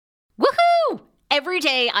Every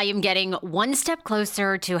day I am getting one step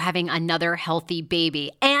closer to having another healthy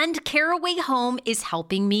baby, and Caraway Home is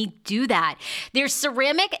helping me do that. Their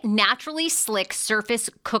ceramic, naturally slick surface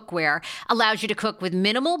cookware allows you to cook with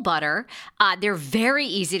minimal butter. They're very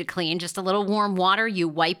easy to clean, just a little warm water, you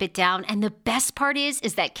wipe it down. And the best part is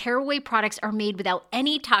that Caraway products are made without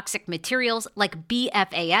any toxic materials like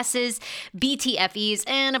BFASs, BTFEs,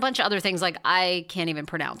 and a bunch of other things like I can't even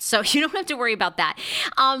pronounce. So you don't have to worry about that.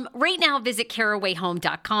 Right now, visit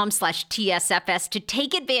carawayhome.com/TSFS to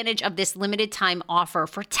take advantage of this limited time offer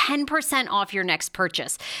for 10% off your next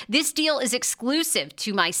purchase. This deal is exclusive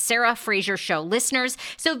to my Sarah Fraser Show listeners.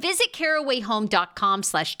 So visit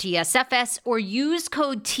carawayhome.com/TSFS or use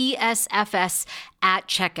code TSFS at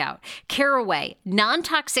checkout. Caraway,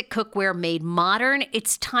 non-toxic cookware made modern.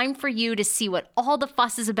 It's time for you to see what all the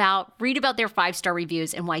fuss is about, read about their 5-star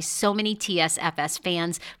reviews, and why so many TSFS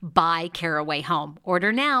fans buy Caraway Home.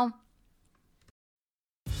 Order now.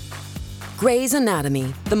 Grey's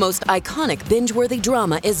Anatomy, the most iconic binge-worthy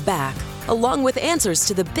drama, is back, along with answers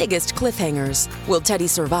to the biggest cliffhangers. Will Teddy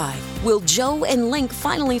survive? Will Joe and Link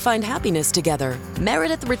finally find happiness together?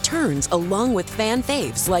 Meredith returns along with fan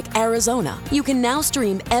faves like Arizona. You can now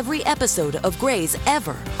stream every episode of Grey's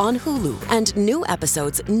ever on Hulu, and new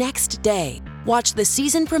episodes next day. Watch the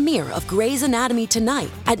season premiere of Grey's Anatomy tonight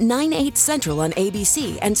at 9/8 Central on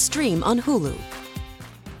ABC and stream on Hulu.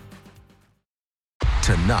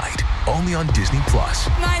 Tonight, only on Disney+.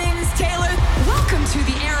 My name is Taylor. Welcome to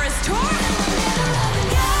the Eras Tour.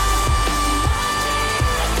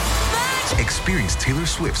 Experience Taylor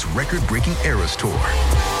Swift's record-breaking Eras Tour.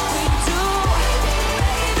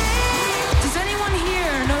 Does anyone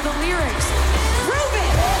here know the lyrics? Prove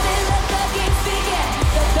it!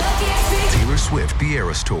 Taylor Swift, the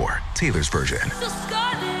Eras Tour, Taylor's version.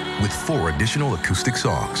 With 4 additional acoustic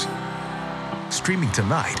songs. Streaming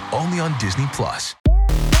tonight, only on Disney+.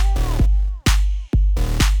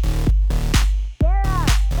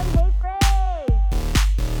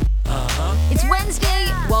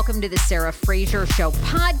 Welcome to the Sarah Fraser Show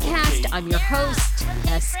podcast. I'm your host,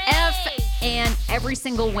 SF, and every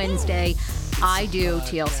single Wednesday, I do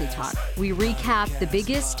TLC Talk. We recap the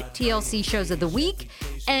biggest TLC shows of the week,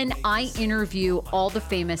 and I interview all the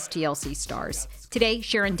famous TLC stars. Today,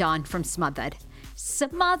 Cher and Dawn from SMothered.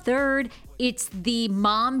 SMothered. It's the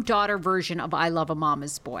mom-daughter version of I Love a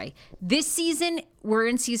Mama's Boy. This season, we're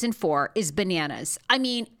in season 4, is bananas. I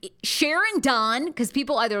mean, Cher and Dawn, because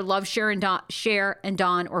people either love Cher and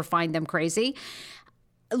Dawn or find them crazy,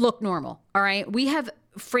 look normal, all right? We have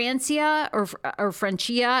Francia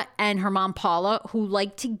and her mom Paula, who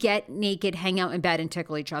like to get naked, hang out in bed, and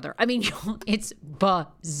tickle each other. I mean, it's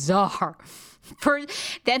bizarre.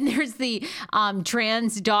 Then there's the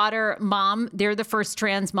trans daughter mom. They're the first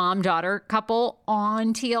trans mom-daughter couple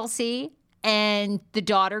on TLC. And the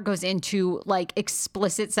daughter goes into like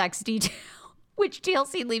explicit sex detail, which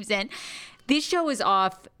TLC leaves in. This show is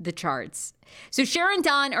off the charts. So Cher and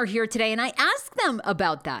Dawn are here today, and I asked them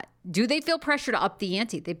about that. Do they feel pressure to up the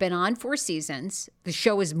ante? They've been on 4 seasons. The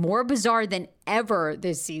show is more bizarre than ever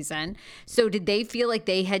this season. So did they feel like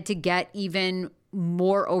they had to get even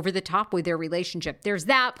more over the top with their relationship? There's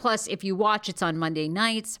that. Plus, if you watch, it's on Monday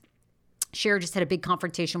nights. Cher just had a big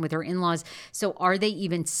confrontation with her in-laws. So are they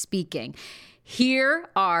even speaking? Here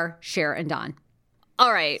are Cher and Dawn.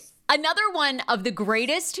 All right. Another one of the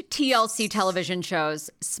greatest TLC television shows,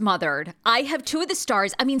 SMothered. I have 2 of the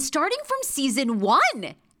stars. I mean, starting from season 1.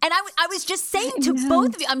 And I was just saying to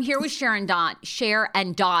both of you, I'm here with Cher and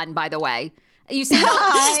Dawn, by the way. You say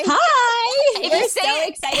hi. We're so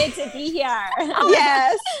excited to be here.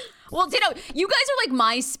 Yes. Well, you guys are like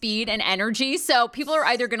my speed and energy. So people are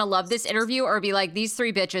either going to love this interview or be like, these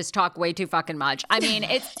 3 bitches talk way too fucking much. I mean,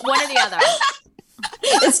 it's one or the other.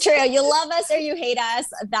 It's true. You love us or you hate us.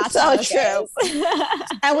 That's so true.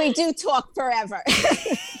 And we do talk forever.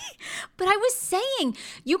 But I was saying,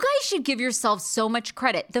 you guys should give yourselves so much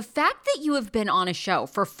credit. The fact that you have been on a show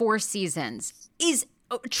for 4 seasons is,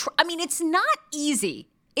 I mean, it's not easy.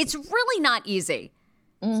 It's really not easy.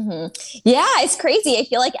 Mm-hmm. Yeah, it's crazy. I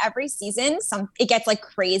feel like every season, it gets like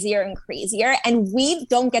crazier and crazier, and we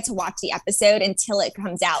don't get to watch the episode until it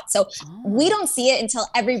comes out. So we don't see it until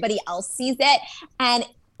everybody else sees it, and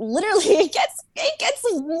literally it gets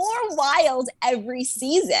more wild every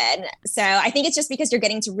season. So I think it's just because you're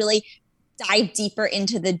getting to really dive deeper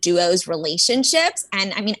into the duo's relationships.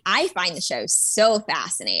 And I mean, I find the show so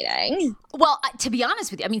fascinating. Well, to be honest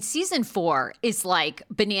with you, I mean, season 4 is like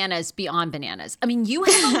bananas beyond bananas. I mean, you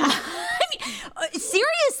have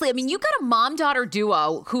seriously, I mean, you got a mom-daughter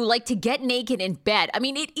duo who like to get naked in bed. I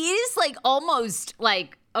mean, it is like almost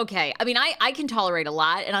like okay. I mean, I can tolerate a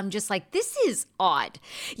lot, and I'm just like, this is odd.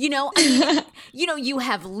 You know, I mean, you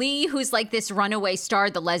have Lee, who's like this runaway star,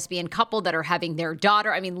 the lesbian couple that are having their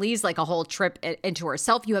daughter. I mean, Lee's like a whole trip into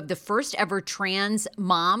herself. You have the first ever trans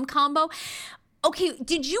mom combo. Okay,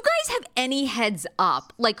 did you guys have any heads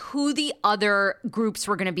up, like who the other groups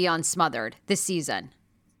were going to be on Smothered this season?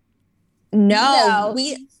 No. Wow.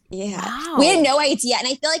 We had no idea. And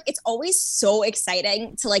I feel like it's always so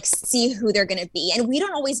exciting to like see who they're going to be. And we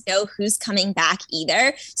don't always know who's coming back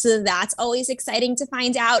either. So that's always exciting to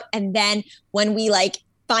find out. And then when we like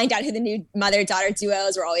find out who the new mother-daughter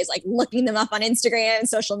duos, we're always like looking them up on Instagram and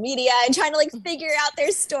social media and trying to like figure out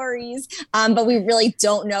their stories. But we really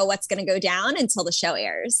don't know what's going to go down until the show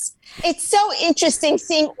airs. It's so interesting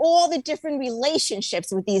seeing all the different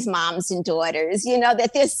relationships with these moms and daughters, you know,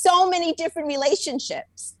 that there's so many different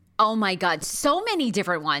relationships. Oh my God, so many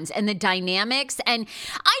different ones and the dynamics. And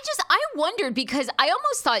I wondered because I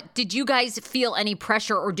almost thought, did you guys feel any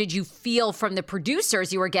pressure or did you feel from the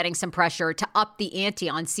producers you were getting some pressure to up the ante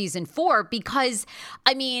on season 4? Because,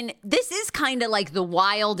 I mean, this is kind of like the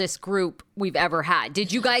wildest group we've ever had.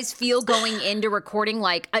 Did you guys feel going into recording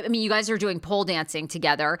like, I mean, you guys are doing pole dancing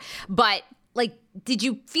together, but like, did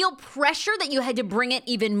you feel pressure that you had to bring it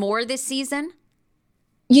even more this season?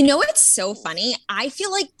 You know what's so funny? I feel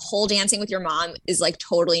like pole dancing with your mom is like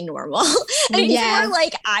totally normal. And Yeah. before,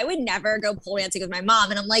 like, I would never go pole dancing with my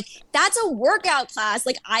mom. And I'm like, that's a workout class.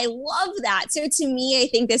 Like, I love that. So to me, I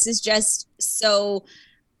think this is just so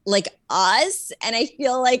like us. And I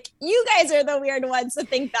feel like you guys are the weird ones to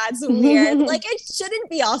think that's weird. Like, it shouldn't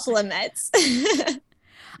be off limits. Don,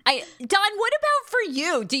 what about for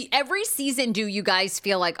you? Every season, do you guys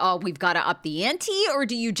feel like, oh, we've got to up the ante? Or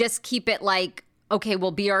do you just keep it like, okay,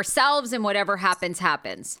 we'll be ourselves and whatever happens,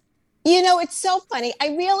 happens? You know, it's so funny. I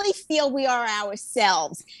really feel we are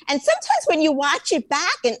ourselves. And sometimes when you watch it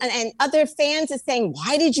back and other fans are saying,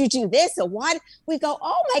 why did you do this? Or what? We go,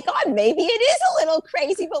 oh my God, maybe it is a little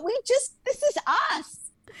crazy, but this is us.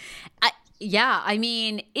 Yeah, I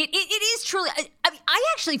mean, it is truly. I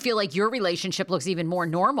actually feel like your relationship looks even more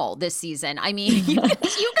normal this season. I mean, you guys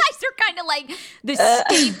are kind of like the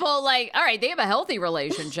staple, like, all right, they have a healthy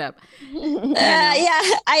relationship. Yeah,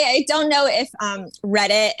 I don't know if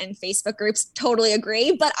Reddit and Facebook groups totally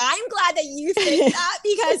agree, but I'm glad that you think that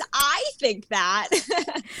because I think that.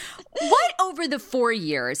 What over the 4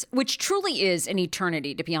 years, which truly is an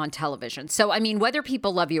eternity to be on television. So, I mean, whether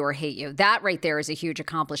people love you or hate you, that right there is a huge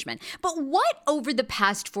accomplishment. But what over the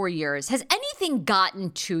past 4 years has anything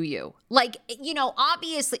gotten to you? Like, you know,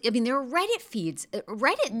 obviously, I mean, there are Reddit feeds,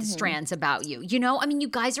 Reddit strands about you, you know? I mean, you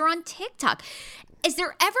guys are on TikTok. Has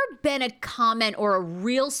there ever been a comment or a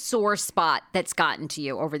real sore spot that's gotten to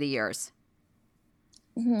you over the years?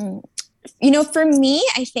 You know, for me,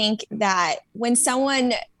 I think that when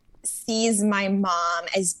someone sees my mom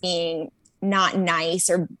as being not nice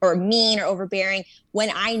or mean or overbearing,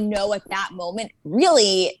 when I know at that moment,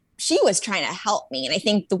 really, she was trying to help me. And I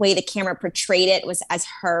think the way the camera portrayed it was as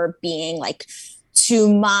her being like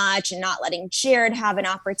too much and not letting Jared have an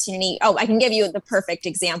opportunity. Oh, I can give you the perfect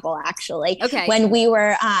example, actually. Okay. When we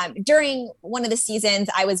were, during one of the seasons,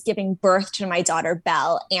 I was giving birth to my daughter,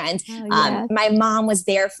 Belle, and my mom was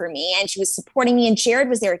there for me and she was supporting me and Jared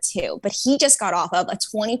was there too. But he just got off of a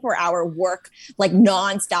 24-hour work, like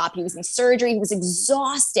nonstop. He was in surgery. He was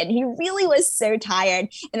exhausted. He really was so tired.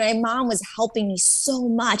 And my mom was helping me so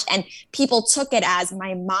much. And people took it as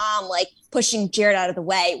my mom, like, pushing Jared out of the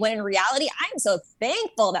way, when in reality, I'm so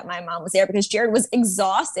thankful that my mom was there because Jared was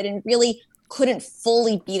exhausted and really couldn't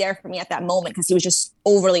fully be there for me at that moment because he was just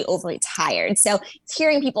overly tired. So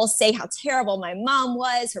hearing people say how terrible my mom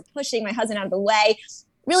was for pushing my husband out of the way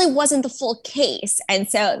really wasn't the full case. And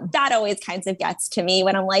so that always kind of gets to me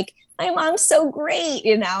when I'm like, my mom's so great,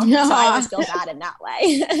 you know? So I always feel bad in that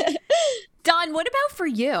way. Don, what about for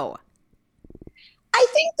you? I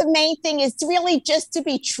think the main thing is really just to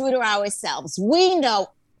be true to ourselves. We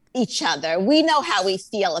know each other. We know how we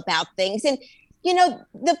feel about things. And, you know,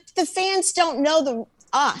 the fans don't know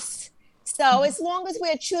us. So as long as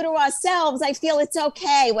we're true to ourselves, I feel it's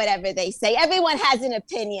okay, whatever they say. Everyone has an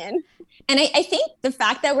opinion. And I think the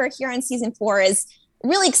fact that we're here on season 4 is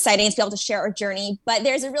really exciting to be able to share our journey. But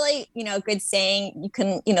there's a really, you know, good saying, you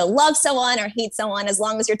can, you know, love someone or hate someone as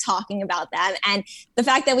long as you're talking about them. And the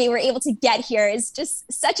fact that we were able to get here is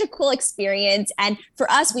just such a cool experience. And for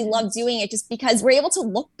us, we love doing it just because we're able to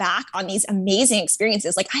look back on these amazing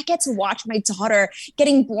experiences. Like I get to watch my daughter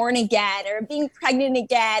getting born again or being pregnant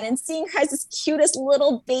again and seeing her as this cutest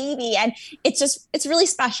little baby. And it's really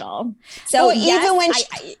special. So even when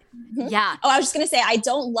I was just going to say, I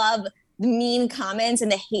don't love mean comments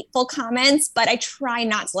and the hateful comments, but I try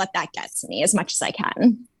not to let that get to me as much as I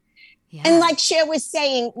can. Yeah. And like Cher was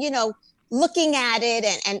saying, looking at it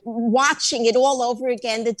and watching it all over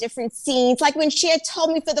again, the different scenes. Like when Cher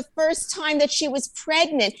told me for the first time that she was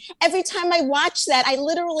pregnant, every time I watch that, I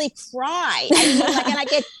literally cry. And I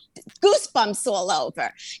get goosebumps all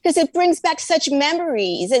over because it brings back such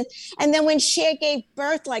memories. And then when Cher gave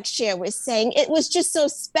birth, like Cher was saying, it was just so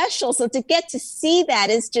special. So to get to see that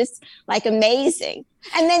is just like amazing.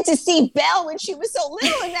 And then to see Belle when she was so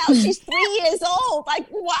little and now she's 3 years old, like,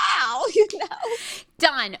 wow,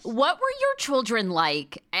 Dawn, what were your children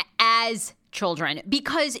like as children?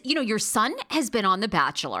 Because, your son has been on The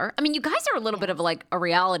Bachelor. I mean, you guys are a little bit of like a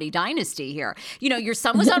reality dynasty here. Your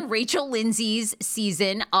son was on Rachel Lindsay's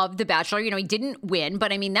season of The Bachelor. He didn't win,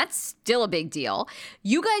 but I mean, that's still a big deal.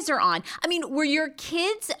 You guys are on. I mean, were your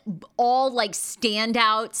kids all like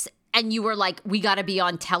standouts and you were like, we got to be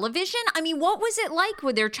on television? I mean, what was it like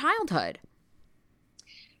with their childhood?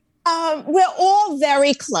 We're all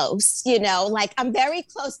very close, like I'm very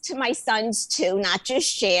close to my sons too, not just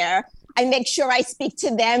Cher. I make sure I speak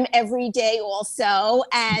to them every day also.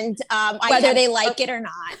 And whether they like it or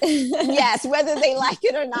not. Yes, whether they like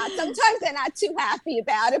it or not. Sometimes they're not too happy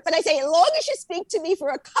about it. But I say, as long as you speak to me for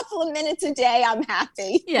a couple of minutes a day, I'm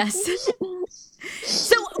happy. Yes.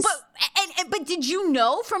 So, but did you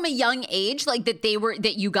know from a young age, like that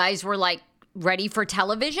you guys were like ready for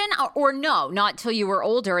television or no, not till you were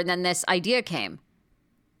older and then this idea came?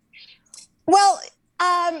 Well,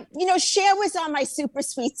 Cher was on my Super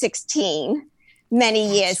Sweet 16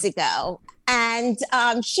 many years ago. And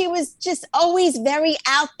she was just always very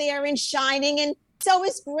out there and shining. And so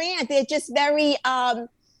is Grant. They're just very,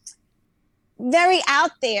 very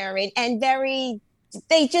out there and very,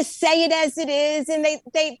 they just say it as it is. And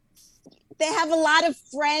they have a lot of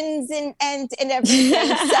friends and everything.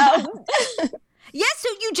 So yeah, so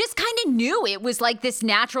you just kind of knew it was like this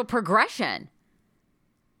natural progression.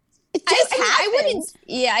 It just happened.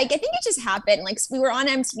 I think it just happened. Like we were on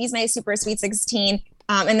MTV's My Super Sweet 16.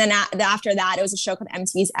 And then after that, it was a show called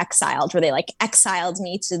MTV's Exiled, where they like exiled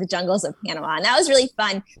me to the jungles of Panama. And that was really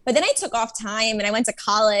fun. But then I took off time and I went to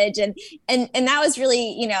college and that was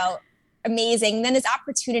really, amazing. And then this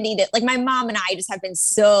opportunity to like my mom and I just have been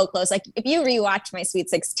so close. Like if you rewatch My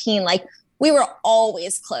Sweet 16, like we were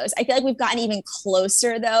always close. I feel like we've gotten even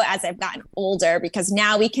closer though as I've gotten older because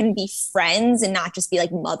now we can be friends and not just be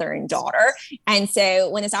like mother and daughter. And so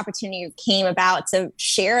when this opportunity came about to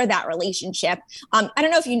share that relationship, I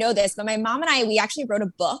don't know if you know this, but my mom and I, we actually wrote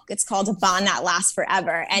a book. It's called A Bond That Lasts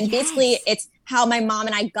Forever. And basically it's how my mom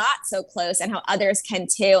and I got so close and how others can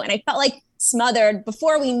too. And I felt like Smothered,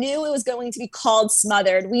 before we knew it was going to be called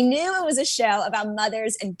Smothered, we knew it was a show about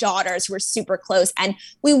mothers and daughters who were super close. And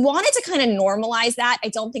we wanted to kind of normalize that. I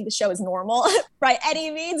don't think the show is normal by any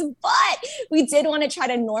means, but we did want to try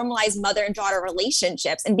to normalize mother and daughter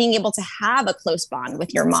relationships and being able to have a close bond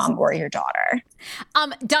with your mom or your daughter.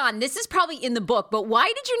 Dawn, this is probably in the book, but why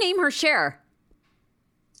did you name her Cher?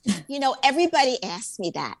 Everybody asks me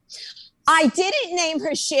that. I didn't name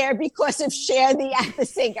her Cher because of Cher the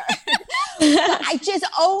singer. I just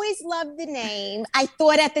always loved the name. I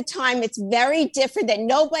thought at the time it's very different that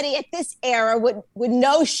nobody at this era would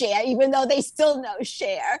know Cher, even though they still know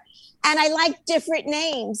Cher. And I like different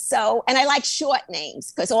names. And I like short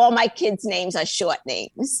names because all my kids' names are short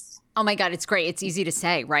names. Oh my God, it's great. It's easy to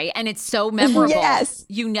say, right? And it's so memorable. Yes.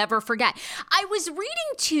 You never forget. I was reading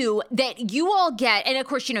too that you all get, and of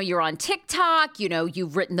course, you're on TikTok,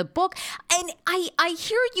 you've written the book, and I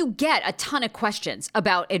hear you get a ton of questions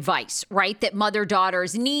about advice, right? That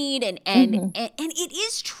mother-daughters need, and it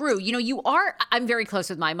is true. I'm very close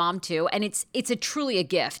with my mom too, and it's truly a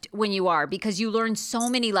gift when you are, because you learn so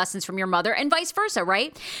many lessons from your mother and vice versa,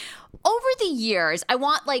 right? Over the years, I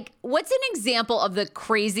want what's an example of the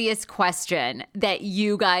craziest question that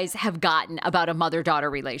you guys have gotten about a mother-daughter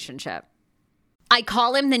relationship? I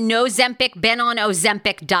call him the no-Zempic, been on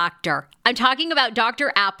Ozempic doctor. I'm talking about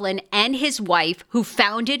Dr. Applin and his wife who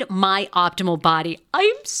founded My Optimal Body. I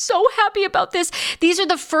am so happy about this. These are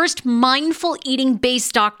the first mindful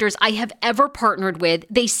eating-based doctors I have ever partnered with.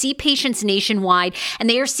 They see patients nationwide, and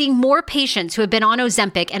they are seeing more patients who have been on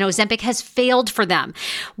Ozempic, and Ozempic has failed for them.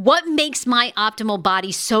 What makes My Optimal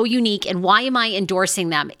Body so unique, and why am I endorsing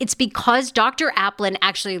them? It's because Dr. Applin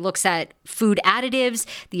actually looks at food additives,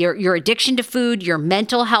 your addiction to food, mood, your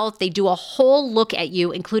mental health. They do a whole look at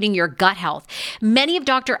you, including your gut health. Many of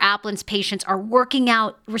Dr. Aplin's patients are working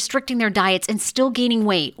out, restricting their diets, and still gaining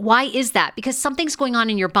weight. Why is that? Because something's going on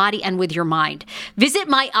in your body and with your mind. Visit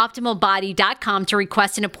myoptimalbody.com to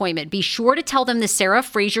request an appointment. Be sure to tell them the Sarah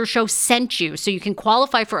Fraser Show sent you so you can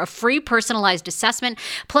qualify for a free personalized assessment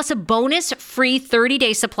plus a bonus free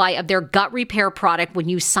 30-day supply of their gut repair product when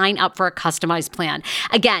you sign up for a customized plan.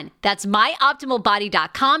 Again, that's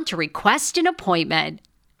myoptimalbody.com to request an appointment.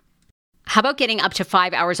 How about getting up to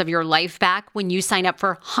 5 hours of your life back when you sign up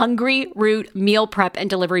for Hungry Root meal prep and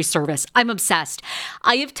delivery service? I'm obsessed.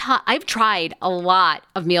 I've tried a lot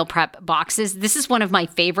of meal prep boxes. This is one of my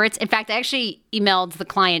favorites. In fact, I actually emailed the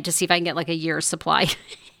client to see if I can get like a year's supply.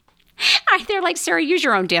 They're like, Sarah, use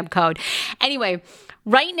your own damn code. Anyway,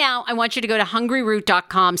 right now, I want you to go to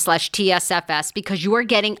hungryroot.com/TSFS because you are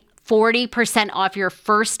getting 40% off your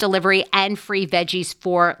first delivery and free veggies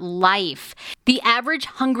for life. The average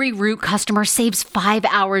Hungry Root customer saves 5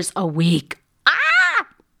 hours a week.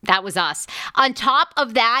 That was us. On top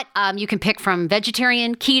of that, you can pick from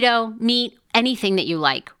vegetarian, keto, meat, anything that you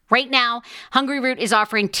like. Right now, Hungry Root is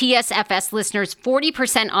offering TSFS listeners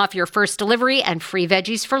 40% off your first delivery and free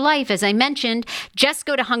veggies for life. As I mentioned, just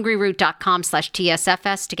go to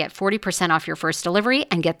hungryroot.com/TSFS to get 40% off your first delivery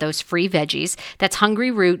and get those free veggies. That's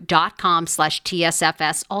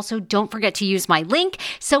hungryroot.com/TSFS. Also, don't forget to use my link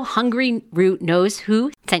so Hungry Root knows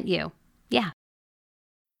who sent you. Yeah.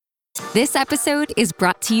 This episode is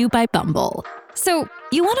brought to you by Bumble. So,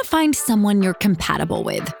 you want to find someone you're compatible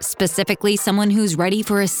with, specifically someone who's ready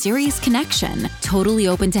for a serious connection, totally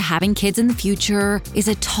open to having kids in the future, is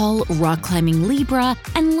a tall, rock-climbing Libra,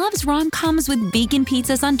 and loves rom-coms with vegan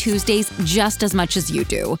pizzas on Tuesdays just as much as you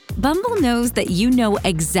do. Bumble knows that you know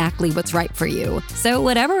exactly what's right for you. So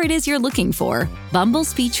whatever it is you're looking for,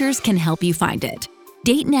 Bumble's features can help you find it.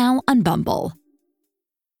 Date now on Bumble.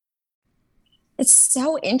 It's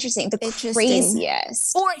so interesting. The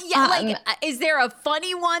craziest. Or is there a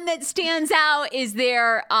funny one that stands out? Is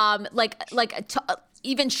there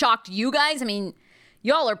even shocked you guys? I mean,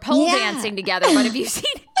 y'all are pole dancing together, but have you seen?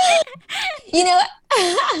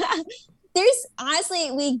 There's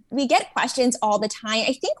honestly, we get questions all the time.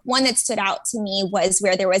 I think one that stood out to me was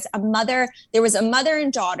where there was a mother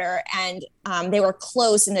and daughter, and they were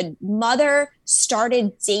close, and the mother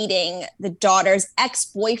started dating the daughter's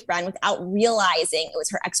ex-boyfriend without realizing it was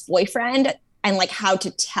her ex-boyfriend, and like how to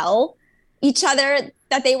tell each other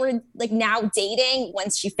that they were like now dating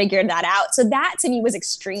once she figured that out. So that to me was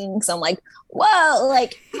extreme. So I'm like, whoa,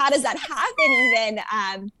 like how does that happen even?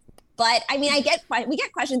 But I mean, we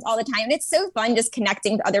get questions all the time, and it's so fun just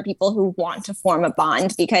connecting to other people who want to form a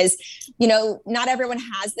bond because, not everyone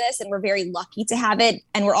has this, and we're very lucky to have it.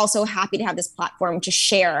 And we're also happy to have this platform to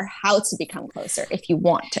share how to become closer if you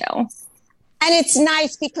want to. And it's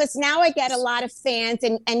nice because now I get a lot of fans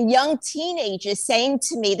and young teenagers saying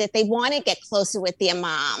to me that they want to get closer with their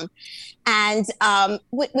mom. And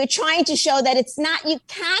we're trying to show that it's not, you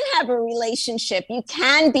can have a relationship, you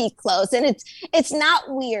can be close, and it's not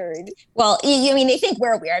weird. Well, they think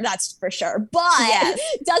we're weird, that's for sure. But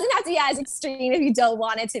it doesn't have to be as extreme if you don't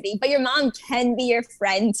want it to be. But your mom can be your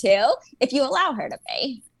friend too, if you allow her to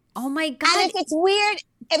be. Oh my God. And if it's weird,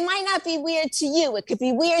 it might not be weird to you. It could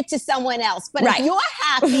be weird to someone else. But if you're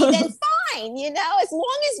happy, then fine, as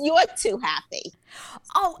long as you're too happy.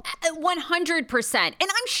 Oh, 100%. And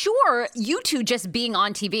I'm sure you two just being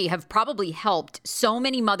on TV have probably helped so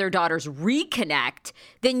many mother-daughters reconnect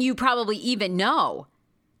than you probably even know.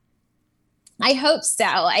 I hope so.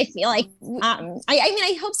 I feel like,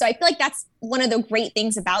 I hope so. I feel like that's one of the great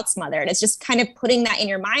things about SMothered. It's just kind of putting that in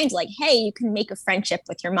your mind, like, hey, you can make a friendship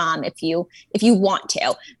with your mom if you want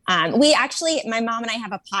to. My mom and I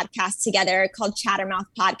have a podcast together called Chattermouth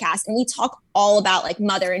Podcast, and we talk all about like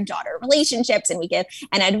mother and daughter relationships, and we give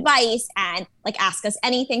an advice and like ask us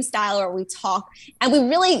anything style, or we talk, and we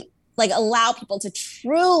really like allow people to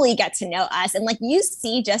truly get to know us. And like you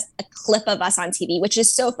see just a clip of us on TV, which is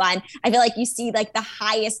so fun. I feel like you see like the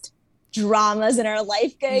highest dramas in our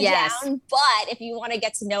life go down. But if you want to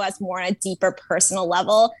get to know us more on a deeper personal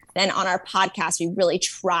level, then on our podcast, we really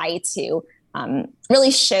try to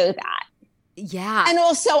really show that. Yeah. And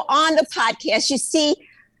also on the podcast, you see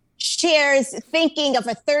Cher's thinking of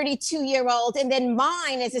a 32-year-old, and then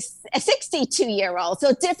mine is a 62-year-old.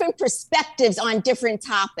 So different perspectives on different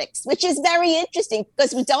topics, which is very interesting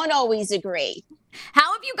because we don't always agree.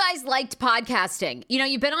 How have you guys liked podcasting?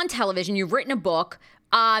 You've been on television, you've written a book.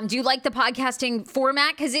 Do you like the podcasting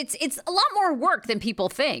format? Because it's a lot more work than people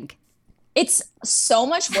think. It's so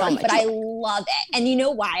much fun, but I love it. And you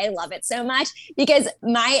know why I love it so much? Because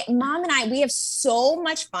my mom and I, we have so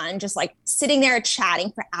much fun just like sitting there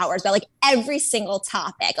chatting for hours about like every single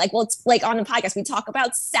topic. Like, well, it's like on the podcast, we talk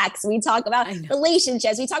about sex, we talk about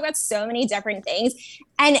relationships, we talk about so many different things.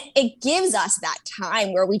 And it gives us that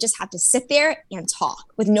time where we just have to sit there and talk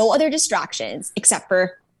with no other distractions except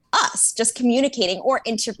for us just communicating or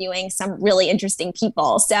interviewing some really interesting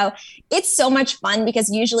people. So it's so much fun because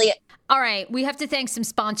usually all right, we have to thank some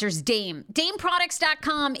sponsors. Dame.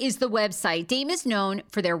 DameProducts.com is the website. Dame is known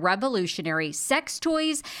for their revolutionary sex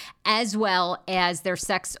toys as well as their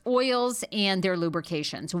sex oils and their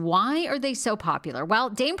lubrications. Why are they so popular? Well,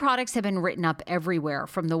 Dame products have been written up everywhere,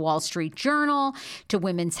 from the Wall Street Journal to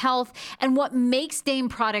Women's Health. And what makes Dame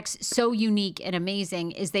products so unique and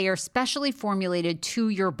amazing is they are specially formulated to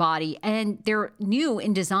your body, and they're new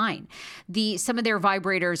in design. Some of their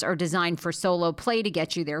vibrators are designed for solo play to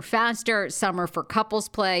get you there fast. Some are for couples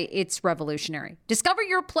play. It's revolutionary. Discover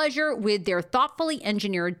your pleasure with their thoughtfully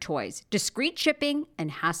engineered toys, discreet shipping, and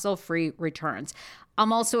hassle-free returns.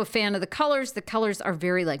 I'm also a fan of the colors. The colors are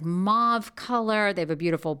very like mauve color. They have a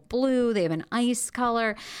beautiful blue. They have an ice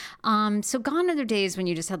color. So gone are the days when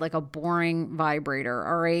you just had like a boring vibrator,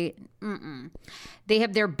 all right? They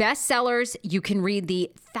have their best sellers. You can read the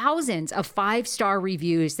thousands of 5-star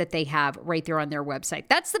reviews that they have right there on their website.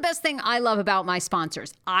 That's the best thing I love about my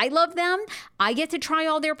sponsors. I love them. I get to try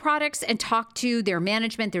all their products and talk to their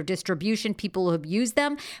management, their distribution, people who have used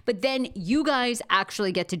them. But then you guys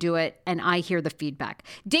actually get to do it, and I hear the feedback.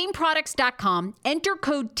 DameProducts.com. Enter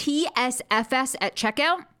code TSFS at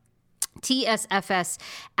checkout. TSFS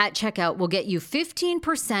at checkout will get you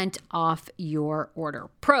 15% off your order.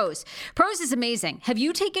 Pros is amazing. Have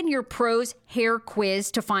you taken your Pros hair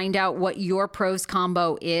quiz to find out what your Pros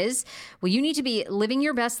combo is? Well, you need to be living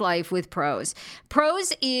your best life with Pros.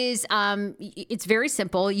 Pros is, it's very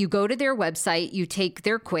simple. You go to their website, you take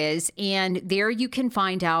their quiz, and there you can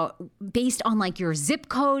find out based on like your zip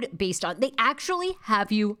code, they actually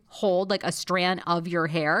have you hold like a strand of your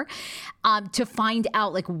hair to find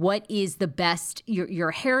out like what is the best,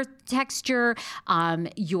 your hair texture,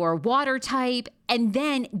 your water type, and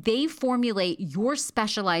then they formulate your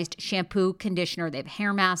specialized shampoo, conditioner. They have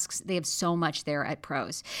hair masks. They have so much there at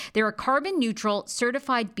Pros. They're a carbon neutral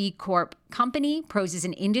certified B Corp company. Pros is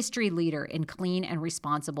an industry leader in clean and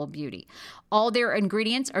responsible beauty. All their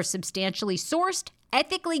ingredients are substantially sourced,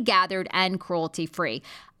 ethically gathered, and cruelty-free.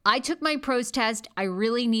 I took my Pros test. I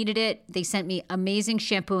really needed it. They sent me amazing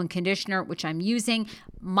shampoo and conditioner, which I'm using.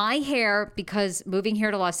 My hair, because moving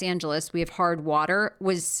here to Los Angeles, we have hard water,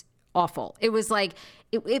 was awful. It was like,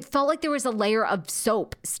 it felt like there was a layer of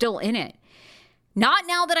soap still in it. Not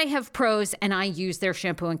now that I have Pros and I use their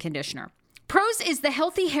shampoo and conditioner. Pros is the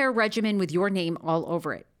healthy hair regimen with your name all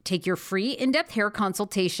over it. Take your free in-depth hair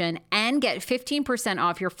consultation and get 15%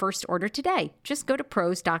 off your first order today. Just go to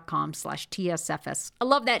pros.com/TSFS. I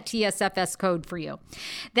love that TSFS code for you.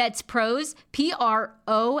 That's pros,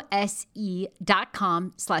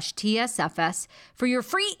 PROSE.com/TSFS for your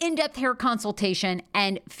free in-depth hair consultation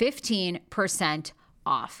and 15%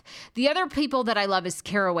 off. The other people that I love is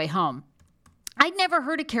Caraway Home. I'd never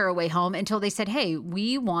heard of Caraway Home until they said, hey,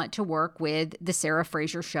 we want to work with the Sarah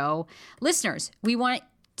Fraser Show listeners. We want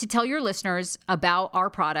to tell your listeners about our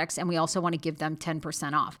products, and we also want to give them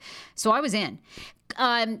 10% off. So I was in.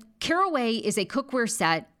 Caraway is a cookware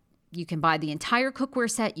set. You can buy the entire cookware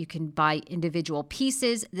set. You can buy individual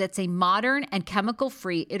pieces. That's a modern and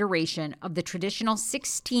chemical-free iteration of the traditional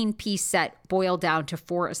 16-piece set boiled down to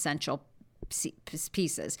 4 essential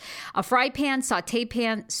pieces: a fry pan, saute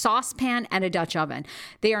pan, saucepan, and a Dutch oven.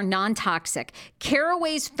 They are non-toxic.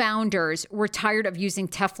 Caraway's founders were tired of using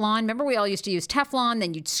Teflon. Remember, we all used to use Teflon,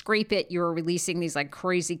 then you'd scrape it. You were releasing these like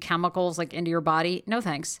crazy chemicals like into your body. No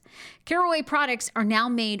thanks. Caraway products are now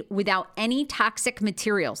made without any toxic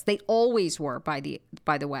materials. They always were, by the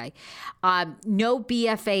way. No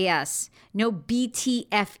BFAS, no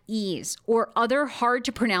BTFEs, or other hard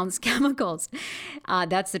to pronounce chemicals.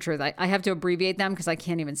 That's the truth. I have to abbreviate them because I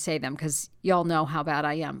can't even say them because y'all know how bad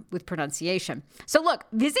I am with pronunciation. So look,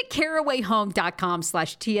 visit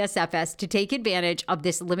carawayhome.com/TSFS to take advantage of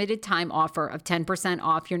this limited time offer of 10%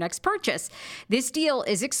 off your next purchase. This deal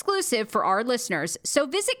is exclusive for our listeners. So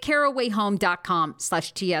visit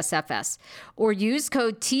carawayhome.com/TSFS or use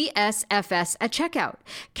code TSFS at checkout.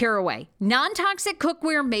 Caraway, non-toxic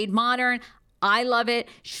cookware made modern. I love it.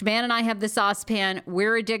 Shman and I have the saucepan.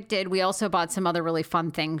 We're addicted. We also bought some other really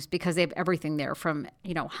fun things because they have everything there from,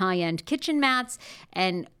 high-end kitchen mats.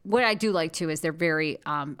 And what I do like, too, is they're very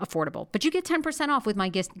affordable. But you get 10% off with my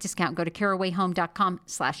discount. Go to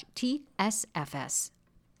carawayhome.com/TSFS.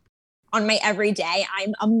 on my everyday,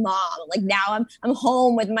 I'm a mom. Like now I'm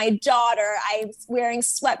home with my daughter. I'm wearing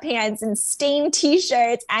sweatpants and stained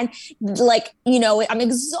t-shirts and like, you know, I'm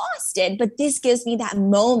exhausted, but this gives me that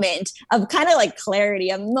moment of kind of like clarity,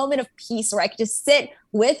 a moment of peace where I can just sit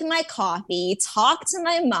with my coffee, talk to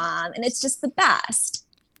my mom, and it's just the best.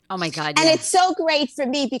 Oh my God. And it's so great for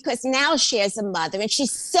me because now Cher's a mother and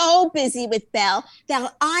she's so busy with Belle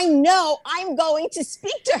that I know I'm going to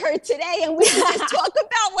speak to her today and we can just talk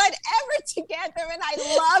about whatever together. And I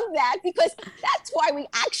love that because that's why we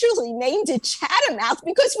actually named it Chattermouth,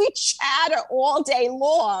 because we chatter all day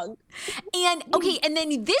long. And okay, and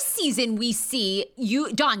then this season we see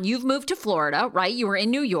you, Dawn, you've moved to Florida, right? You were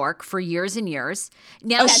in New York for years and years.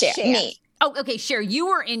 Now, Cher. Me. Oh, okay, Cher, you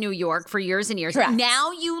were in New York for years and years. Correct. Now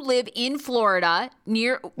you live in Florida,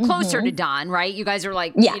 closer to Dawn, right? You guys are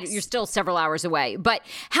like, yes. You're still several hours away. But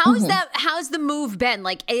how's the move been?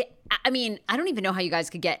 Like, I mean, I don't even know how you guys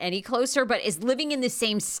could get any closer, but is living in the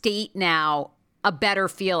same state now a better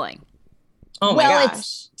feeling? Oh my gosh.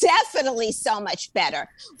 It's definitely so much better.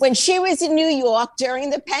 When she was in New York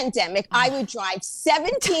during the pandemic, I would drive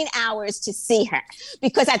 17 hours to see her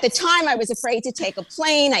because at the time I was afraid to take a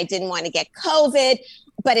plane. I didn't want to get COVID,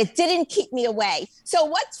 but it didn't keep me away. So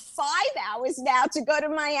what's 5 hours now to go to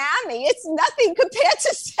Miami? It's nothing compared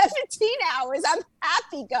to 17 hours. I'm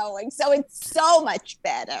happy going. So it's so much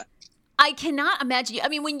better. I cannot imagine. I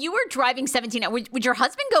mean, when you were driving 17 hours, would your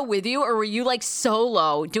husband go with you or were you like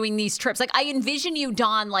solo doing these trips? Like I envision you,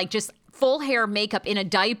 Dawn, like just full hair makeup in a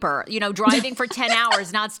diaper, you know, driving for 10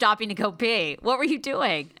 hours, not stopping to go pee. What were you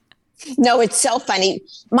doing? No, it's so funny.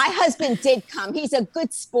 My husband did come. He's a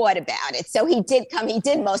good sport about it. So he did come. He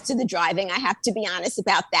did most of the driving. I have to be honest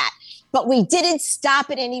about that. But we didn't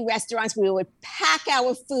stop at any restaurants. We would pack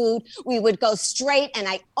our food. We would go straight. And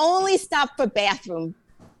I only stopped for bathroom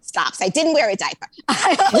stops. I didn't wear a diaper.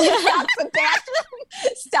 I only stopped for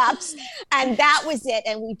bathroom stops. And that was it.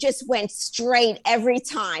 And we just went straight every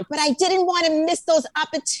time. But I didn't want to miss those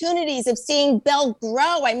opportunities of seeing Belle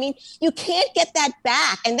grow. I mean, you can't get that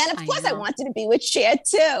back. And then, of course, I wanted to be with Cher,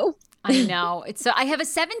 too. I know. I have a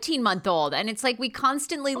 17-month-old, and it's like we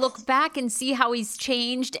constantly look back and see how he's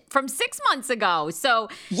changed from 6 months ago. So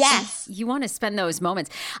yes, you want to spend those moments.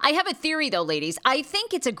 I have a theory, though, ladies. I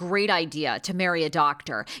think it's a great idea to marry a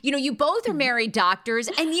doctor. You know, you both are married doctors,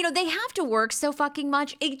 and, you know, they have to work so fucking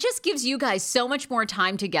much. It just gives you guys so much more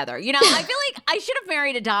time together. You know, I feel like I should have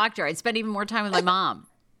married a doctor. I'd spend even more time with my mom.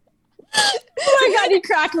 Oh, my God, you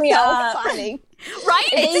crack me up. Funny. Right?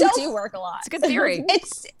 They do work a lot. It's a good theory.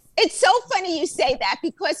 It's so funny you say that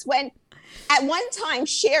because when at one time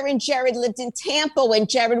Cher and Jared lived in Tampa when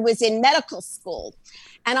Jared was in medical school.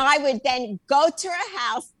 And I would then go to her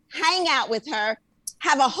house, hang out with her,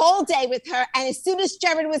 have a whole day with her. And as soon as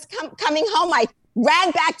Jared was coming home, I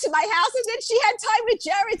ran back to my house and then she had time with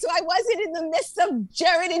Jared. So I wasn't in the midst of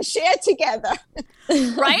Jared and Cher together.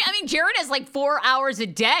 Right? I mean, Jared has like 4 hours a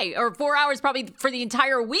day or 4 hours probably for the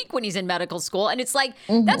entire week when he's in medical school. And it's like,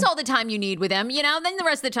 that's all the time you need with him, you know? Then the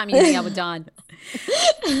rest of the time you hang out with Dawn.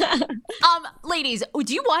 Ladies,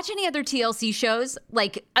 do you watch any other TLC shows?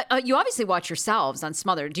 Like, you obviously watch yourselves on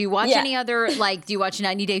Smothered. Do you watch any other, like, do you watch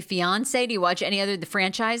 90 Day Fiancé? Do you watch any other of the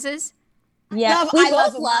franchises? Yeah, I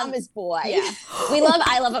love a Mama's Boy. Yeah,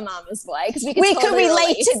 I love a Mama's Boy because we could totally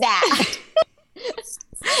relate to that.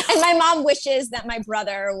 And my mom wishes that my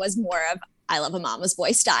brother was more of I Love a Mama's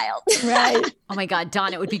Boy style. Right. Oh my God,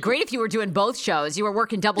 Dawn, it would be great if you were doing both shows. You were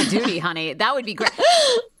working double duty, honey. That would be great.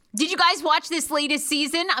 Did you guys watch this latest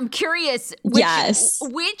season? I'm curious.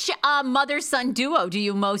 Which mother-son duo do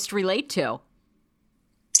you most relate to?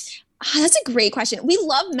 That's a great question. We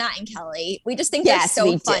love Matt and Kelly. We just think they're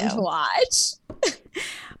so fun to watch.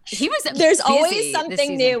 There's always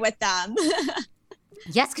something new with them.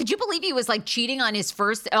 Yes, could you believe he was like cheating on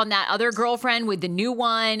that other girlfriend with the new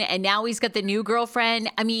one, and now he's got the new girlfriend?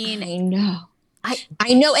 I mean, I know.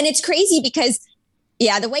 I know, and it's crazy because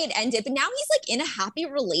the way it ended, but now he's like in a happy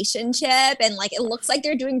relationship and like it looks like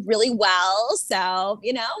they're doing really well. So,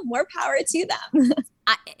 you know, more power to them.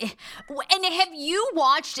 And have you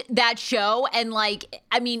watched that show and like,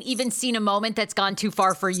 I mean, even seen a moment that's gone too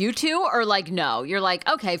far for you two, or like, no, you're like,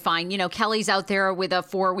 okay, fine. You know, Kelly's out there with a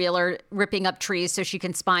 4-wheeler ripping up trees so she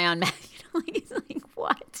can spy on Matt. He's like,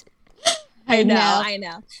 what? I know.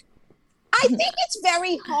 I think it's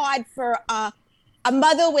very hard for a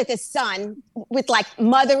mother with a son with like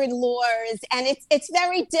mother-in-laws, and it's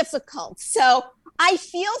very difficult. So I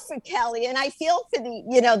feel for Kelly and I feel for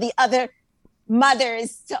the other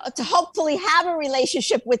mothers to hopefully have a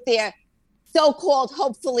relationship with their so-called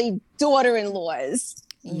hopefully daughter-in-laws.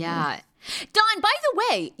 Yeah. Don, by the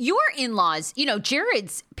way, your in-laws,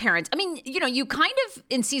 Jared's parents, I mean, you kind of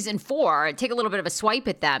in season 4 take a little bit of a swipe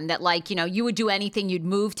at them that you would do anything, you'd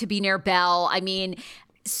move to be near Belle. I mean,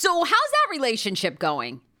 so how's that relationship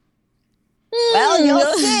going? Well,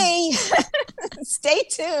 you'll see. Stay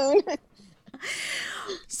tuned.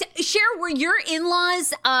 So, Cher, were your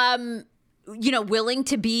in-laws, willing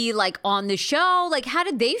to be on the show? How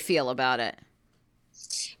did they feel about it?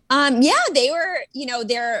 Yeah, they were,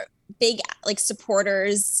 they're big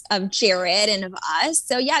supporters of Jared and of us.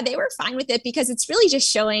 So yeah, they were fine with it because it's really just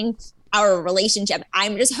showing our relationship.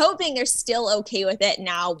 I'm just hoping they're still okay with it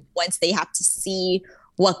now once they have to see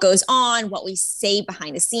what goes on, what we say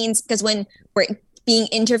behind the scenes. Because when we're being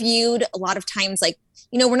interviewed, a lot of times,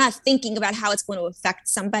 we're not thinking about how it's going to affect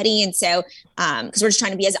somebody. And so, because we're just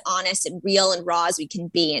trying to be as honest and real and raw as we can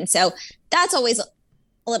be. And so that's always a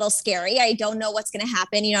little scary. I don't know what's going to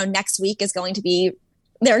happen. Next week is going to be,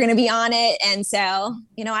 they're going to be on it. And so,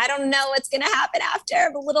 I don't know what's going to happen after.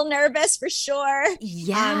 I'm a little nervous for sure.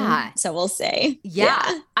 Yeah. So we'll see.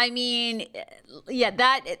 Yeah. I mean,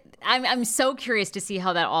 I'm so curious to see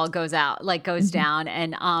how that all goes down.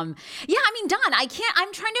 And, I'm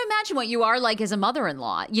trying to imagine what you are like as a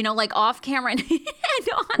mother-in-law, off camera and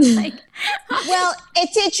on, Well,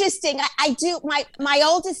 it's interesting. I do. My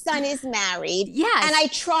oldest son is married. Yes. And I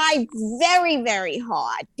try very, very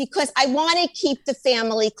hard because I want to keep the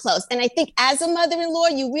family close. And I think as a mother-in-law,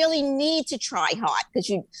 you really need to try hard because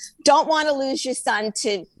you don't want to lose your son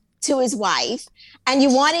to his wife, and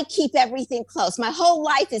you want to keep everything close. My whole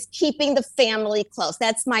life is keeping the family close.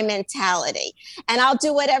 That's my mentality. And I'll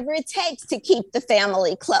do whatever it takes to keep the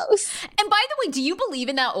family close. And by the way, do you believe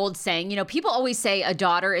in that old saying? People always say a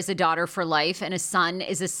daughter is a daughter for life and a son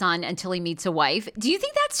is a son until he meets a wife. Do you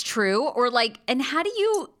think that's true? Or and how do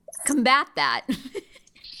you combat that?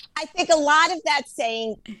 I think a lot of that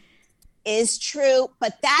saying is true,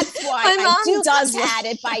 but that's why I do combat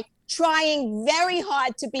it by trying very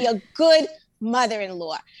hard to be a good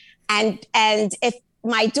mother-in-law. And if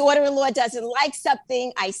my daughter-in-law doesn't like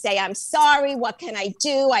something, I say, I'm sorry, what can I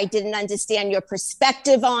do? I didn't understand your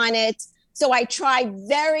perspective on it. So I try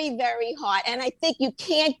very, very hard. And I think you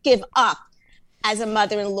can't give up as a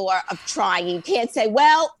mother-in-law of trying. You can't say,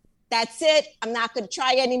 well, that's it. I'm not going to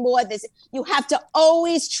try anymore. You have to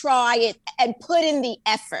always try it and put in the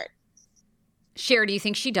effort. Cher, do you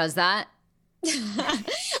think she does that?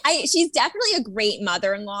 She's definitely a great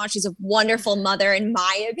mother-in-law. She's a wonderful mother, in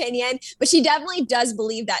my opinion, but she definitely does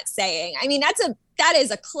believe that saying. I mean, that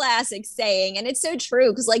is a classic saying, and it's so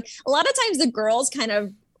true because a lot of times the girls kind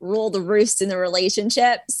of rule the roost in the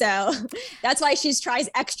relationship. So that's why she tries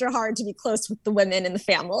extra hard to be close with the women in the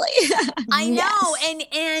family. I know.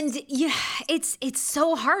 And yeah, it's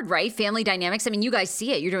so hard, right? Family dynamics. I mean, you guys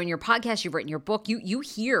see it. You're doing your podcast, you've written your book. You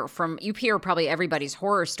hear probably everybody's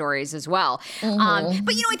horror stories as well. Mm-hmm.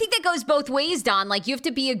 But I think that goes both ways, Don. You have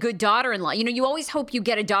to be a good daughter-in-law. You always hope you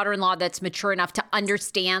get a daughter-in-law that's mature enough to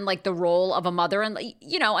understand the role of a mother. And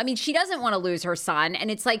I mean, she doesn't want to lose her son. And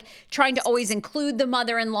it's trying to always include the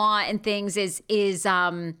mother-in-law and things is it's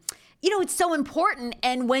so important.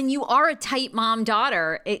 And when you are a tight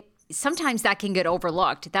mom-daughter, sometimes that can get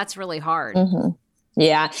overlooked. That's really hard. Mm-hmm.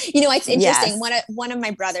 Yeah. It's interesting. Yes. One of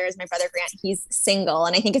my brothers, my brother Grant, he's single.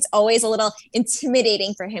 And I think it's always a little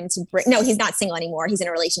intimidating for him to no, he's not single anymore. He's in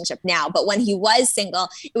a relationship now. But when he was single,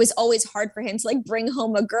 it was always hard for him to bring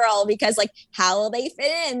home a girl because how will they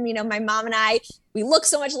fit in? My mom and I, we look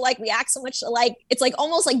so much alike. We act so much alike. It's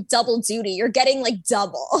almost like double duty. You're getting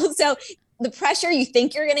double. So the pressure you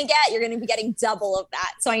think you're going to get, you're going to be getting double of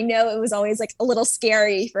that. So I know it was always a little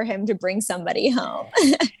scary for him to bring somebody home.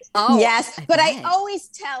 Oh, yes. But I always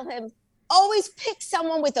tell him, always pick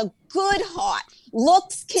someone with a good heart.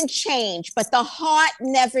 Looks can change, but the heart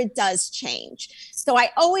never does change. So I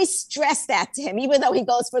always stress that to him, even though he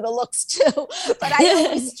goes for the looks too. But I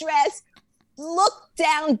always stress, look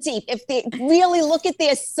down deep. If they really look at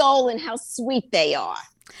their soul and how sweet they are.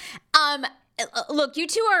 Look, you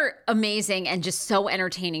two are amazing and just so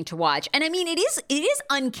entertaining to watch. And I mean, it is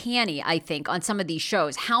uncanny, I think, on some of these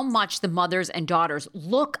shows, how much the mothers and daughters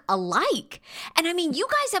look alike. And I mean, you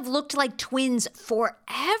guys have looked like twins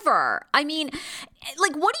forever. I mean,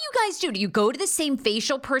 what do you guys do? Do you go to the same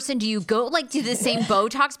facial person? Do you go to the same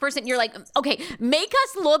Botox person? You're okay, keep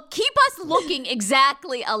us looking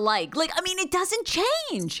exactly alike. I mean, it doesn't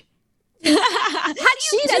change. How do you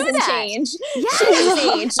she do doesn't that? change. Yes. She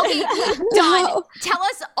doesn't age. Okay, Dawn, tell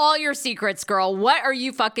us all your secrets, girl. What are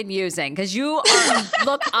you fucking using? Because you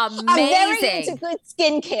look amazing. I'm very into good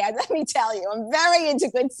skincare. Let me tell you, I'm very into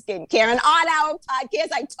good skincare. And on our podcast,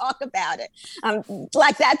 I talk about it.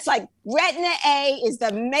 That's like retina A is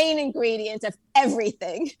the main ingredient of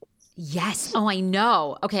everything. Yes. Oh, I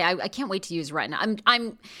know. Okay, I can't wait to use retina.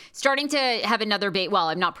 I'm starting to have another baby. Well,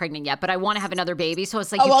 I'm not pregnant yet, but I want to have another baby. So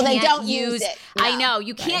it's like, then don't use it. No, I know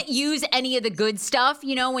you can't use any of the good stuff,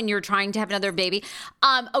 when you're trying to have another baby.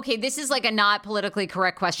 Okay, this is like a not politically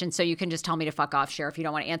correct question, so you can just tell me to fuck off, Cher, if you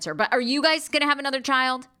don't want to answer. But are you guys gonna have another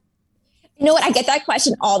child? You know what? I get that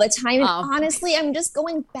question all the time. And honestly, I'm just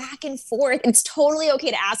going back and forth. It's totally okay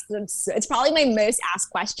to ask them. It's probably my most asked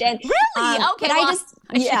question. Really? Okay.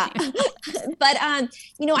 But I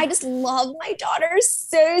just love my daughter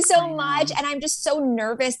so much. And I'm just so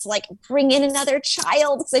nervous to like bring in another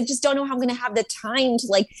child because I just don't know how I'm going to have the time to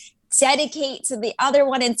like dedicate to the other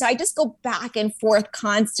one. And so I just go back and forth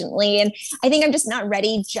constantly. And I think I'm just not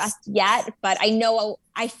ready just yet. But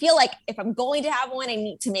I feel like if I'm going to have one, I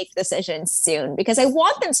need to make decisions soon because I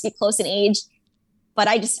want them to be close in age. But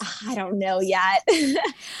I don't know yet.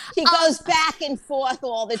 She goes back and forth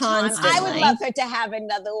all the time. Constantly. I would love her to have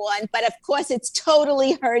another one. But of course, it's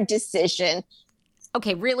totally her decision.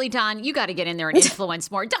 Okay, really, Dawn? You got to get in there and influence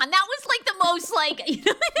more. Dawn, that was like the most like,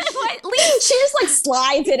 at least. She just like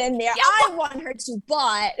slides it in there. Yeah, I want her to,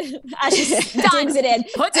 but she digs it in.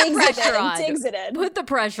 Put the pressure on. Digs it in. Put the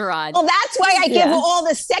pressure on. Well, that's why I give her all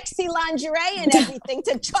the sexy lingerie and everything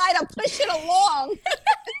to try to push it along.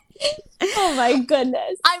 Oh my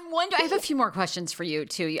goodness. I have a few more questions for you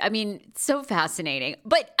too. I mean, it's so fascinating.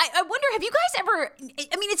 But I wonder, have you guys ever,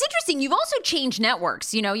 it's interesting. You've also changed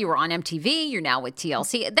networks. You were on MTV, you're now with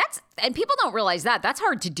TLC. And people don't realize that. That's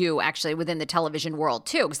hard to do actually within the television world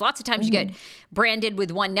too. Because lots of times you get branded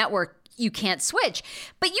with one network, you can't switch.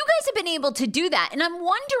 But you guys have been able to do that. And I'm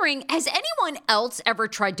wondering, has anyone else ever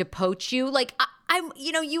tried to poach you? Like,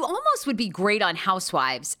 you almost would be great on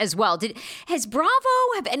Housewives as well. Has Bravo,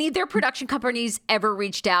 have any of their production companies ever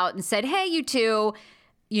reached out and said, hey, you two,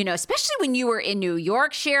 especially when you were in New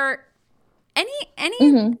York, Cher,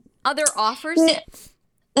 any other offers? No,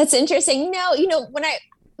 that's interesting. No, when I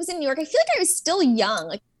was in New York, I feel like I was still young.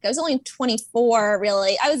 Like I was only 24,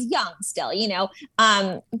 really. I was young still,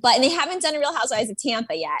 but they haven't done a Real Housewives of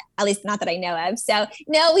Tampa yet, at least not that I know of. So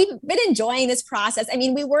no, we've been enjoying this process. I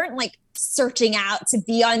mean, we weren't like searching out to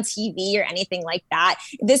be on TV or anything like that.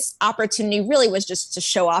 This opportunity really was just to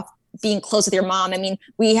show off being close with your mom. I mean,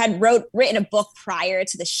 we had written a book prior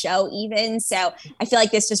to the show even. So I feel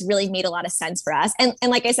like this just really made a lot of sense for us. And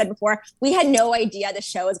like I said before, we had no idea the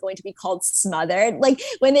show was going to be called Smothered. Like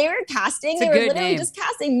when they were casting, they were literally just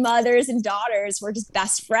casting mothers and daughters who were just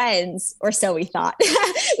best friends, or so we thought.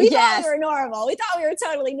 We thought we were normal. We thought we were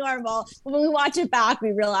totally normal. But when we watch it back,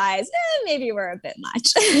 we realized maybe we're a bit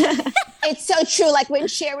much. It's so true. Like when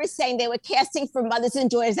Cher was saying they were casting for mothers and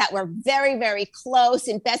daughters that were very, very close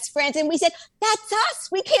and best friends. And we said, that's us.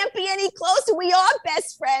 We can't be any closer. We are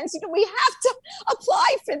best friends. We have to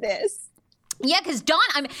apply for this. Yeah, because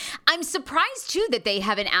Dawn, I'm surprised too that they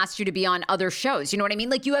haven't asked you to be on other shows. You know what I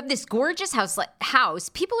mean? Like you have this gorgeous house.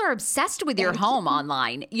 People are obsessed with your home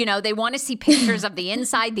online. They want to see pictures of the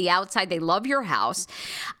inside, the outside. They love your house.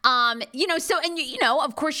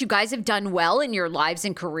 Of course, you guys have done well in your lives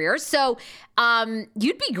and careers. So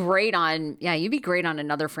you'd be great on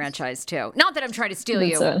another franchise too. Not that I'm trying to steal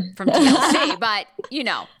you from TLC, but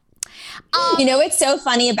what's so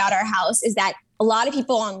funny about our house is that a lot of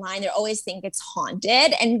people online, they always think it's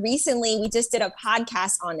haunted. And recently we just did a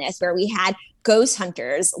podcast on this where we had ghost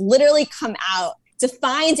hunters literally come out to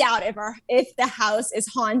find out if the house is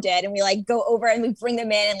haunted. And we like go over and we bring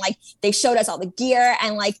them in and like they showed us all the gear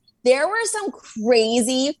and like there were some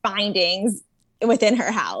crazy findings within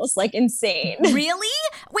her house, like insane. Really?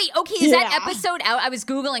 Wait, okay, is that episode out? I was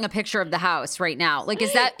Googling a picture of the house right now. Like,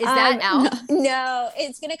 is that out? No,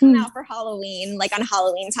 it's going to come out for Halloween, like on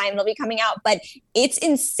Halloween time, it'll be coming out, but it's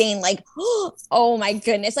insane. Like, oh my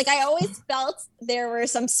goodness. Like I always felt there were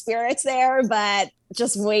some spirits there, but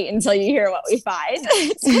just wait until you hear what we find.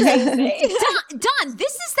 It's crazy. Dawn,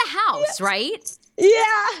 this is the house, right? Yeah.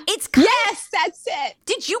 Yes, that's it.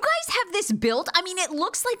 Did you guys have this built? I mean, it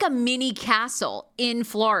looks like a mini castle in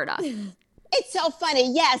Florida. It's so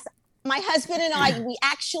funny. Yes. My husband and I, we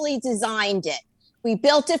actually designed it. We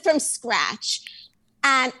built it from scratch.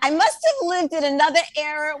 And I must have lived in another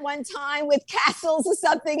era at one time with castles or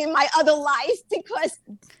something in my other life, because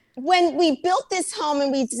when we built this home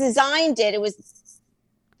and we designed it, it was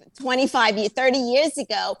 30 years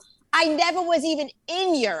ago. I never was even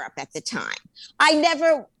in Europe at the time. I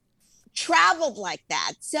never traveled like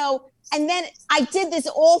that. So, and then I did this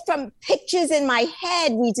all from pictures in my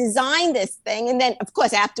head. We designed this thing. And then of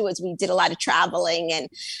course, afterwards we did a lot of traveling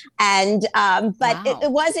but wow.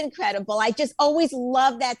 it was incredible. I just always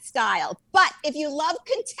loved that style. But if you love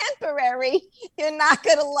contemporary, you're not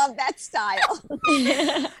going to love that style.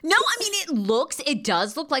 No, I mean, it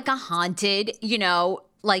does look like a haunted,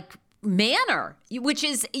 like manor, which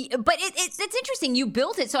is, but it's interesting. You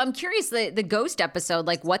built it. So I'm curious, the ghost episode,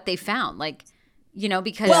 like what they found, like,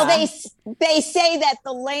 because. Well, they say that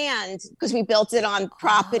the land, because we built it on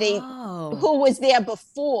property, who was there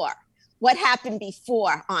before, what happened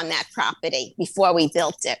before on that property before we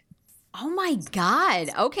built it. Oh my God.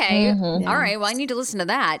 Okay. Mm-hmm. All right. Well, I need to listen to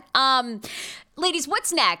that. Ladies,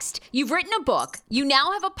 what's next? You've written a book. You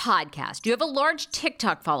now have a podcast. You have a large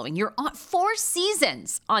TikTok following. You're on 4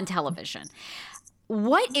 seasons on television.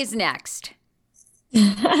 What is next?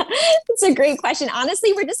 That's a great question.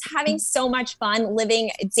 Honestly, we're just having so much fun living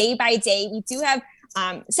day by day. We do have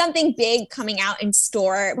something big coming out in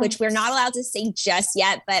store, which we're not allowed to say just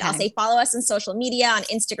yet, but I'll say follow us on social media, on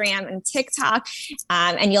Instagram and TikTok,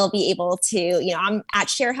 and you'll be able to, I'm at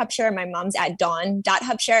Cher Hupsher, my mom's at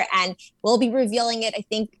Dawn.Hupsher, and we'll be revealing it, I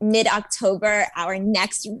think, mid-October, our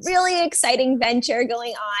next really exciting venture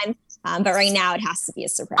going on. But right now it has to be a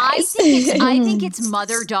surprise. I think it's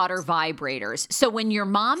mother-daughter vibrators. So when your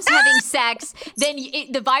mom's having sex, then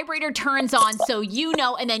the vibrator turns on, so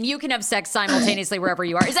and then you can have sex simultaneously wherever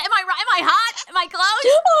you are. Am I right? Am I hot? Am I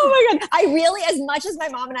close? Oh my God. I really, as much as my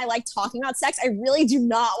mom and I like talking about sex, I really do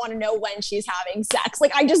not want to know when she's having sex.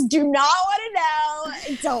 Like, I just do not want to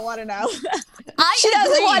know. I don't want to know. She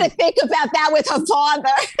doesn't want to think about that with her father.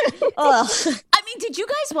 I mean, did you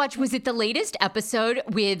guys watch, was it the latest episode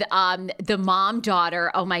with the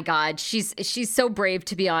mom-daughter? Oh my God, she's so brave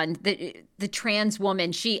to be on, the trans woman.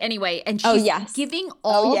 And she's giving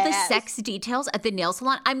all the sex details at the nail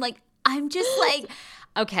salon. I'm just like,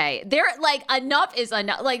 okay, there, like, enough is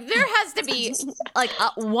enough. Like, there has to be like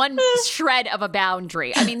one shred of a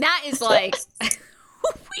boundary. I mean, that is like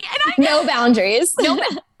no boundaries.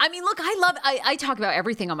 I mean, look, I talk about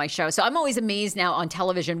everything on my show, so I'm always amazed now on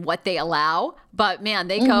television what they allow, but man,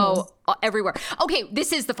 they go everywhere. Okay,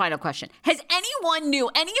 this is the final question. Has any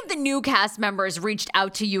of the new cast members reached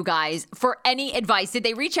out to you guys for any advice? Did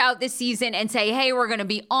they reach out this season and say, hey, we're going to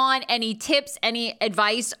be on? Any tips, any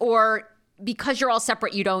advice, or because you're all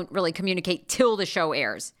separate, you don't really communicate till the show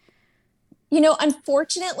airs?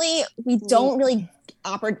 Unfortunately, we don't really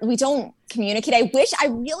we don't communicate. I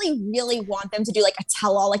really, really want them to do like a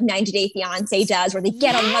tell-all, like 90 Day Fiancé does, where they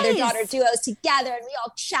get on mother-daughter duos together and we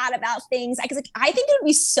all chat about things. Because I think it would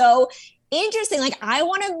be so interesting. Like, I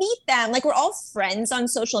want to meet them. Like, we're all friends on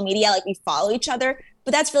social media. Like, we follow each other.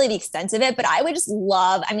 But that's really the extent of it. But I would just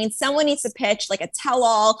love, someone needs to pitch like a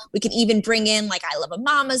tell-all. We could even bring in like I Love a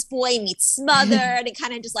Mama's Boy meets Smothered and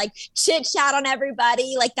kind of just like chit chat on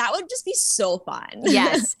everybody. Like, that would just be so fun.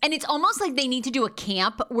 Yes. And it's almost like they need to do a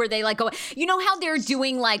camp where they like go, how they're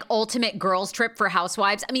doing like ultimate girls trip for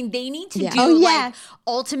housewives. I mean, they need to do like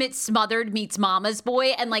ultimate Smothered meets Mama's Boy.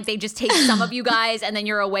 And like, they just take some of you guys and then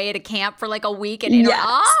you're away at a camp for like a week. And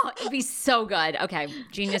it'd be so good. Okay.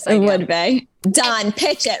 Genius idea. It would be. Done.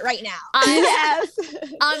 Pitch it right now.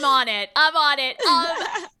 I'm on it.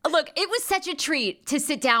 Look, it was such a treat to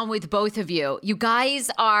sit down with both of you. You guys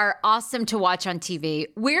are awesome to watch on TV.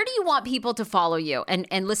 Where do you want people to follow you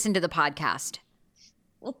and listen to the podcast?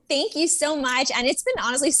 Well, thank you so much. And it's been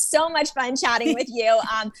honestly so much fun chatting with you.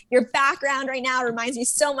 Your background right now reminds me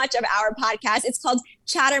so much of our podcast. It's called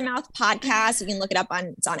Chattermouth Podcast. You can look it up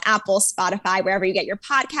it's on Apple, Spotify, wherever you get your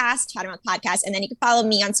podcast, Chattermouth Podcast. And then you can follow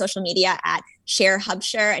me on social media at Cher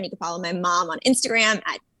Hupsher. And you can follow my mom on Instagram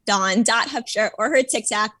at Dawn.Hupsher or her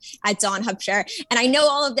TikTok at Dawn Hupsher. And I know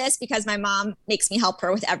all of this because my mom makes me help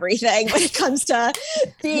her with everything when it comes to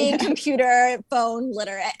being computer, phone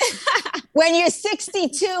literate. When you're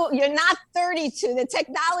 62, you're not 32. The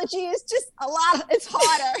technology is just it's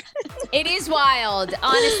harder. It is wild.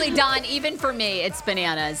 Honestly, Dawn, even for me, it's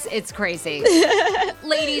bananas. It's crazy.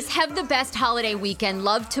 Ladies, have the best holiday weekend.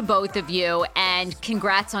 Love to both of you. And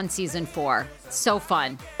congrats on season 4. So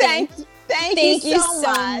fun. Thank you so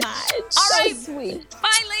much. All right. So sweet. Bye,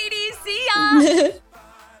 ladies. See ya.